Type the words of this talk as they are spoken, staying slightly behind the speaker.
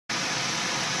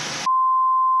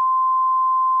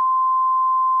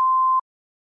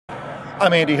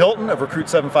I'm Andy Hilton of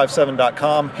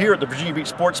Recruit757.com here at the Virginia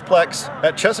Beach Sportsplex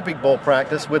at Chesapeake Bowl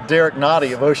practice with Derrick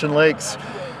Nnadi of Ocean Lakes.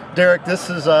 Derrick, this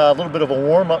is a little bit of a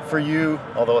warm-up for you,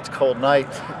 although it's a cold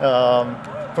night,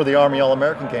 for the Army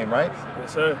All-American game, right?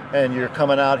 Yes, sir. And you're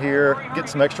coming out here, getting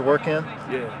some extra work in?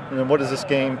 Yeah. And then what does this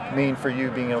game mean for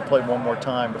you, being able to play one more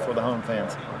time before the home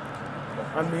fans?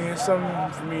 I mean, it's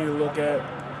something for me to look at.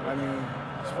 I mean,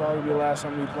 it's probably the last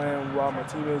time we playing with a lot of my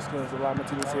teammates, because a lot of my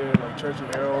teammates here, like Church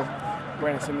and Harold,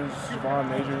 Brandon Simmons, Javon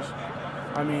Majors.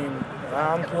 I mean,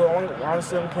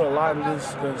 honestly, I'm put a lot in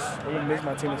this because I'm going to miss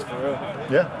my teammates for real.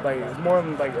 Yeah. Like, it's more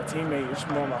than like a teammate, it's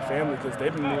more my family, because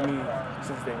they've been with me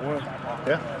since day one.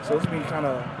 Yeah. So it's going to be kind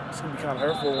of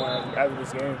hurtful after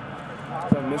this game.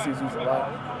 So I miss these dudes a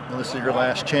lot. Well, this is your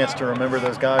last chance to remember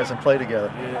those guys and play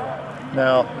together. Yeah.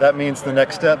 Now, that means the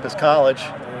next step is college.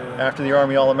 After the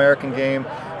Army All-American game,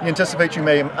 you anticipate you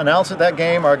may announce at that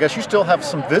game, or I guess you still have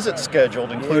some visits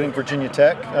scheduled, including Virginia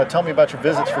Tech. Tell me about your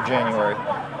visits for January.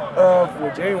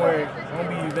 For January, I'm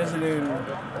going to be visiting,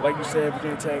 like you said,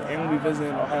 Virginia Tech, and we'll be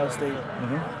visiting Ohio State.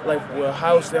 Like, with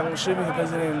Ohio State, I should be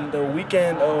visiting the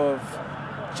weekend of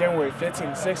January 15th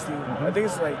and 16th. I think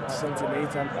it's like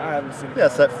 17th, 18th. I haven't seen it. Yeah,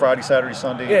 it's that Friday, Saturday,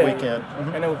 Sunday weekend.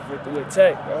 And then with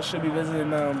Tech, I should be visiting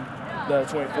the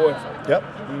 24th. Yep.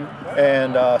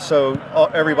 And so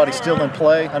everybody's still in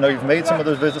play. I know you've made some of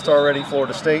those visits already.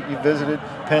 Florida State, you've visited.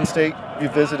 Penn State,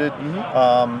 you've visited.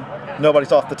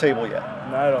 Nobody's off the table yet.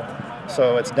 Not at all.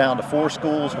 So it's down to 4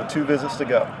 schools with 2 visits to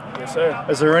go. Yes, sir.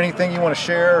 Is there anything you want to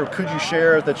share, or could you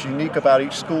share, that's unique about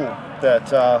each school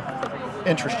that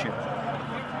interests you?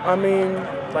 I mean,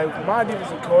 like my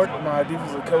defensive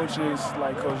coaches,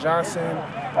 like Coach Johnson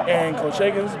and Coach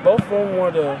Higgins, both of them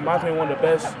one of the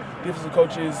best defensive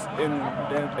coaches in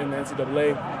the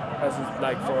NCAA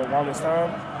for the longest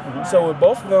time. So with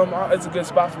both of them, it's a good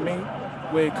spot for me.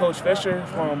 With Coach Fisher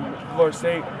from Florida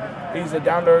State, he's a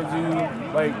down-to-earth dude.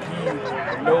 Like he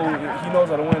knows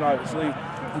how to win. Obviously,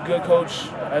 he's a good coach,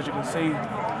 as you can see.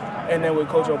 And then with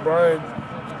Coach O'Brien,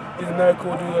 he's another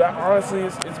cool dude. Honestly,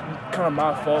 it's kind of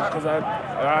my fault because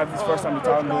this is the first time we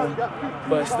talking to him.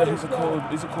 But still, he's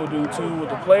a cool dude too. With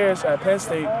the players at Penn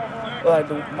State, like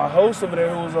my host over there,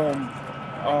 who was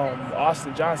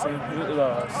Austin Johnson, he was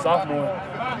a sophomore.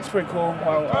 It's pretty cool.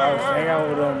 I was hanging out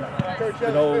with him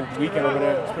the whole weekend over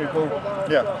there. It's pretty cool.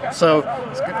 Yeah. So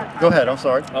go ahead. I'm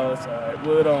sorry. Oh, it's all right.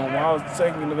 When I was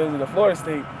taking the visit to Florida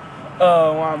State,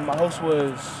 my host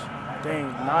was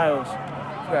Niles.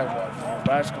 I forgot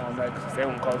but I just call him that because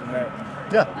everyone calls him that.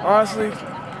 Yeah. Honestly,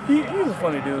 he's a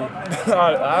funny dude.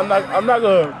 I'm not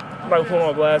gonna put him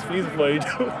on blast, but he's a funny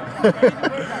dude.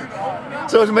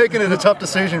 So it's making it a tough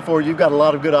decision for you. You've got a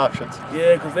lot of good options.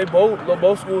 Yeah, because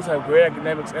both schools have great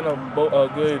academics and a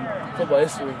good football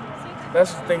history.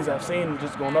 That's the things I've seen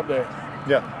just going up there.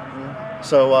 Yeah.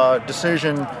 So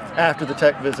decision after the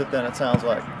Tech visit, then it sounds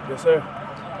like. Yes, sir.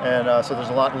 And so there's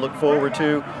a lot to look forward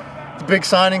to. It's a big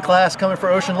signing class coming for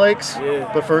Ocean Lakes.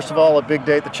 Yeah. But first of all, a big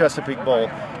day at the Chesapeake Bowl.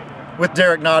 With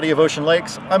Derrick Nnadi of Ocean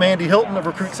Lakes, I'm Andy Hilton of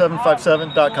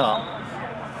Recruit757.com.